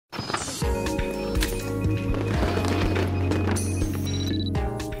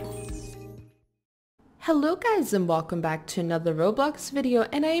Hello guys and welcome back to another Roblox video,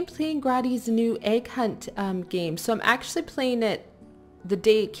 and I am playing Grotty's new egg hunt game. So I'm actually playing it the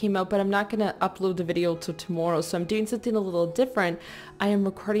day it came out, but I'm not going to upload the video till tomorrow, so I'm doing something a little different. I am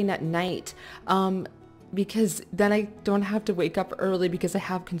recording at night because then I don't have to wake up early because I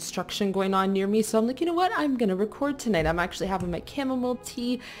have construction going on near me. So I'm like, you know what, I'm gonna record tonight. I'm actually having my chamomile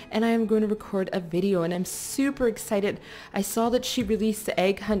tea and I am going to record a video, and I'm super excited. I saw that she released the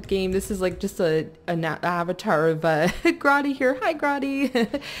egg hunt game. This is like just an avatar of Grotty here. Hi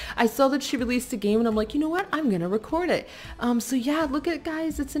Grotty. I saw that she released a game and I'm like, you know what, I'm gonna record it. So yeah, look at it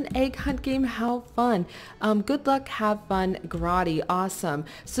guys, it's an egg hunt game. How fun. Good luck, have fun, Grotty. Awesome.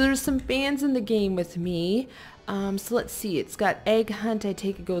 So there's some fans in the game with me. So let's see, it's got egg hunt. I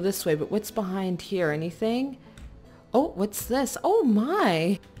take it go this way, but what's behind here? Anything? Oh, what's this? Oh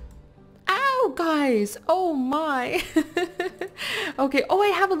my. Ow guys, oh my. Okay, oh, I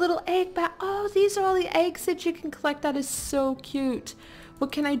have a little egg bag. Oh, these are all the eggs that you can collect. That is so cute.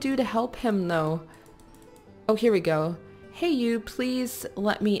 What can I do to help him though? Oh, here we go. Hey you, please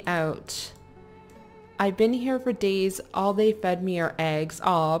let me out. I've been here for days. All they fed me are eggs.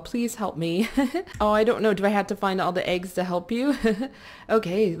 Aw, please help me. Oh, I don't know. Do I have to find all the eggs to help you?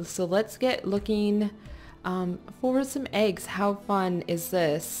 Okay, so let's get looking for some eggs. How fun is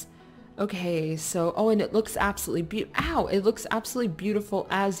this? Okay, so, oh, and it looks absolutely beautiful. Ow, it looks absolutely beautiful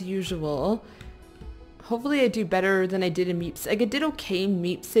as usual. Hopefully I do better than I did in Meep City. Like, I did okay in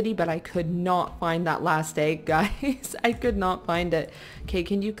Meep City, but I could not find that last egg, guys. I could not find it. Okay,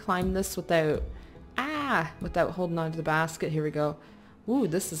 can you climb this without... without holding on to the basket? Here we go. Ooh,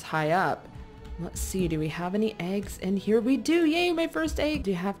 this is high up. Let's see, do we have any eggs in here? We do. Yay, my first egg.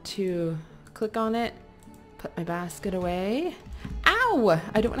 Do you have to click on it? Put my basket away. Ow!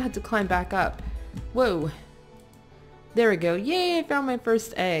 I don't want to have to climb back up. Whoa. There we go. Yay, I found my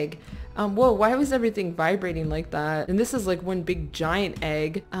first egg. Whoa, why was everything vibrating like that? And this is like one big giant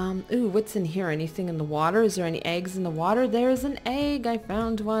egg. Ooh, what's in here? Anything in the water? Is there any eggs in the water? There's an egg. I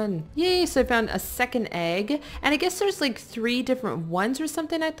found one. Yay, so I found a second egg. And I guess there's like 3 different ones or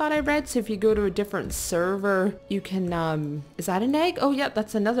something I thought I read. So if you go to a different server, you can, is that an egg? Oh, yeah,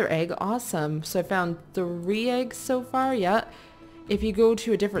 that's another egg. Awesome. So I found 3 eggs so far. Yeah. If you go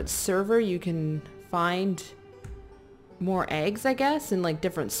to a different server, you can find more eggs, I guess, in like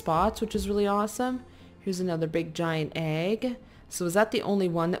different spots, which is really awesome. Here's another big giant egg. So was that the only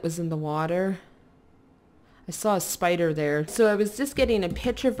one that was in the water? I saw a spider there. So I was just getting a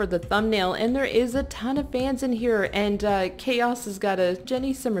picture for the thumbnail, and there is a ton of fans in here, and Chaos has got a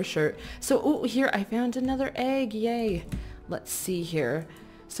Jenni Simmer shirt. So, oh, here, I found another egg. Yay. Let's see here.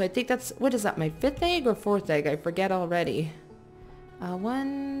 So I think that's, what is that, my 5th egg or 4th egg? I forget already.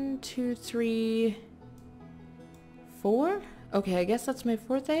 1, 2, 3... 4? Okay, I guess that's my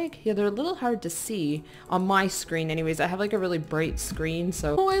 4th egg. Yeah, they're a little hard to see on my screen anyways. I have like a really bright screen,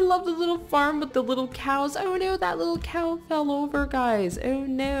 so... Oh, I love the little farm with the little cows. Oh no, that little cow fell over, guys. Oh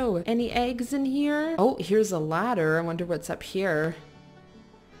no. Any eggs in here? Oh, here's a ladder. I wonder what's up here.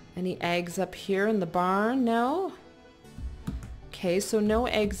 Any eggs up here in the barn? No? Okay, so no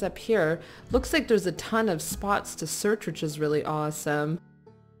eggs up here. Looks like there's a ton of spots to search, which is really awesome.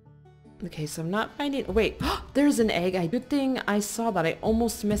 Okay, so I'm not finding... Wait, there's an egg. Good thing I saw that. I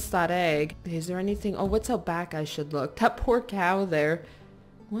almost missed that egg. Is there anything... Oh, what's out back I should look? That poor cow there.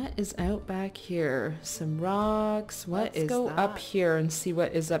 What is out back here? Some rocks. Let's go up here and see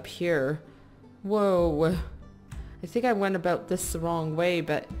what is up here. Whoa. I think I went about this the wrong way,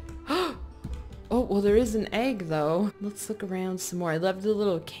 but... Oh, well, there is an egg, though. Let's look around some more. I love the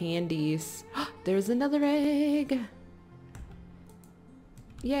little candies. There's another egg.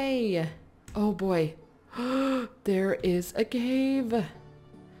 Yay! Oh boy. There is a cave.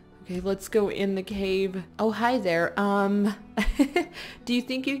 Okay, let's go in the cave. Oh, hi there. Do you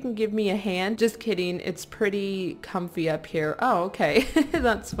think you can give me a hand? Just kidding. It's pretty comfy up here. Oh, okay.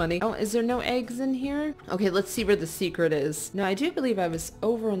 That's funny. Oh, is there no eggs in here? Okay, let's see where the secret is. No, I do believe I was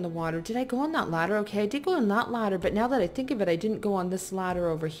over in the water. Did I go on that ladder? Okay, I did go on that ladder, but now that I think of it, I didn't go on this ladder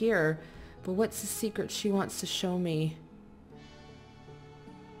over here. But what's the secret she wants to show me?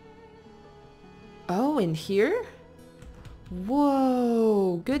 Oh, in here?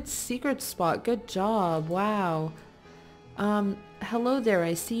 Whoa, good secret spot. Good job. Wow. Hello there.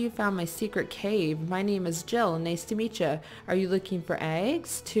 I see you found my secret cave. My name is Jill. Nice to meet you. Are you looking for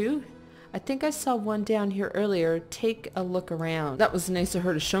eggs too? I think I saw one down here earlier. Take a look around. That was nice of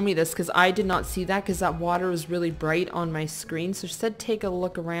her to show me this because I did not see that because that water was really bright on my screen. So she said take a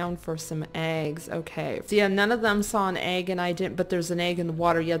look around for some eggs. Okay. So yeah, none of them saw an egg and I didn't, but there's an egg in the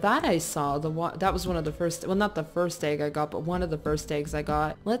water. Yeah, that I saw. That was one of the first, well, not the first egg I got, but one of the first eggs I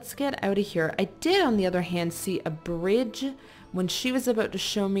got. Let's get out of here. I did, on the other hand, see a bridge. When she was about to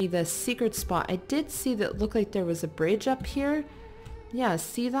show me the secret spot, I did see that it looked like there was a bridge up here. Yeah,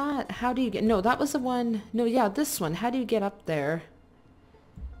 see that? How do you get... No, that was the one... No, yeah, this one. How do you get up there?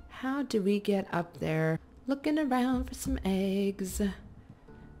 How do we get up there? Looking around for some eggs.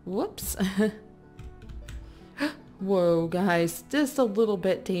 Whoops. Whoa, guys. Just a little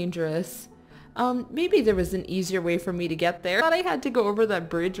bit dangerous. Maybe there was an easier way for me to get there. I thought I had to go over that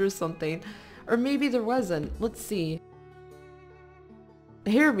bridge or something. Or maybe there wasn't. Let's see.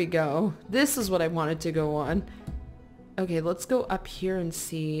 Here we go. This is what I wanted to go on. Okay, let's go up here and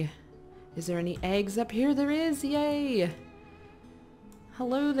see. Is there any eggs up here? There is! Yay!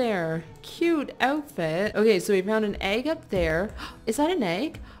 Hello there. Cute outfit. Okay, so we found an egg up there. Is that an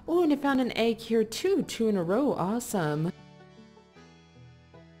egg? Oh, and I found an egg here too. 2 in a row. Awesome.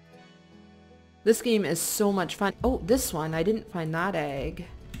 This game is so much fun. Oh, this one. I didn't find that egg.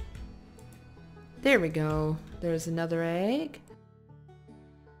 There we go. There's another egg.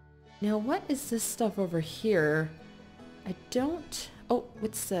 Now, what is this stuff over here? I don't... Oh,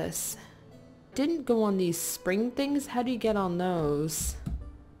 what's this? Didn't go on these spring things? How do you get on those?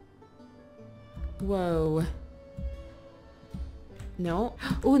 Whoa. No.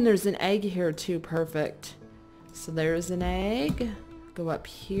 Oh, and there's an egg here too. Perfect. So there's an egg. Go up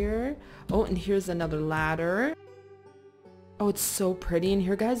here. Oh, and here's another ladder. Oh, it's so pretty in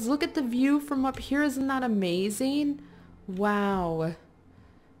here, guys. Look at the view from up here. Isn't that amazing? Wow.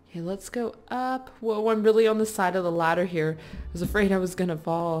 Okay, let's go up. Whoa, I'm really on the side of the ladder here. I was afraid I was gonna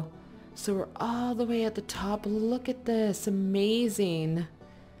fall. So we're all the way at the top. Look at this. Amazing.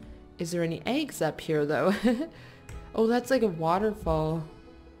 Is there any eggs up here, though? Oh, that's like a waterfall.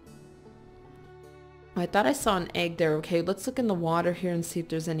 I thought I saw an egg there. Okay, let's look in the water here and see if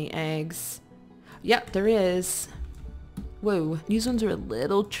there's any eggs. Yep, there is. Whoa, these ones are a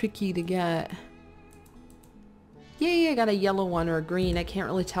little tricky to get. Yay, I got a yellow one or a green. I can't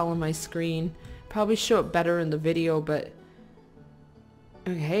really tell on my screen. Probably show it better in the video, but...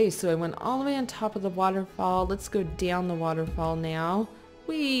 Okay, so I went all the way on top of the waterfall. Let's go down the waterfall now.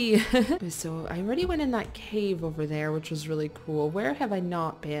 Whee! So I already went in that cave over there, which was really cool. Where have I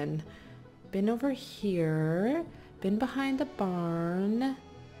not been? Been over here. Been behind the barn.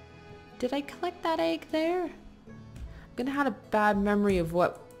 Did I collect that egg there? I'm gonna have a bad memory of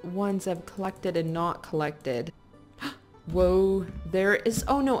what ones I've collected and not collected. Whoa, there is...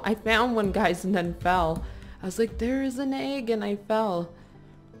 Oh no, I found one, guys, and then fell. I was like, there is an egg, and I fell.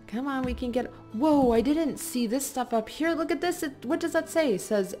 Come on, we can get... Whoa, I didn't see this stuff up here. Look at this. What does that say? It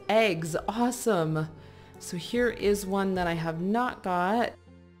says eggs. Awesome. So here is one that I have not got.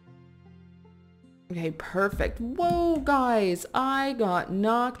 Okay, perfect. Whoa, guys, I got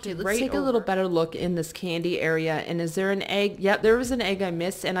knocked right over. Let's take a little better look in this candy area. And is there an egg? Yep, there was an egg I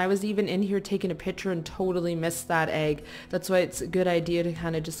missed, and I was even in here taking a picture and totally missed that egg. That's why it's a good idea to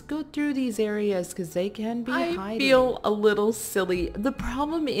kind of just go through these areas because they can be hiding. I feel a little silly. The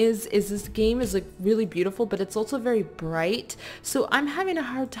problem is this game is like really beautiful, but it's also very bright. So I'm having a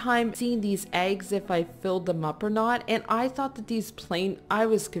hard time seeing these eggs if I filled them up or not. And I thought that these I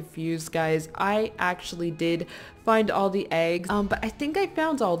was confused, guys. I actually did find all the eggs, but I think I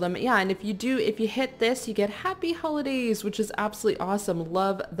found all of them. Yeah, and if you hit this, you get happy holidays, which is absolutely awesome.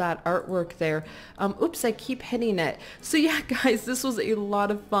 Love that artwork there. Oops, I keep hitting it. So yeah, guys, this was a lot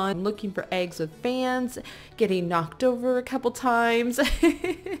of fun looking for eggs with fans, getting knocked over a couple times.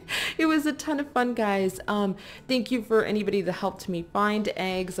 It was a ton of fun, guys. Thank you for anybody that helped me find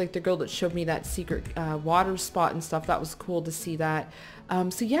eggs, like the girl that showed me that secret water spot and stuff. That was cool to see that.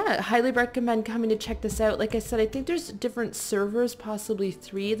 So yeah, highly recommend coming to check this out. Like I said, I think there's different servers, possibly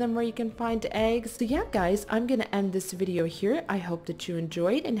 3 of them where you can find eggs. So yeah, guys, I'm gonna end this video here. I hope that you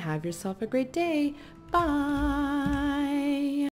enjoyed and have yourself a great day. Bye!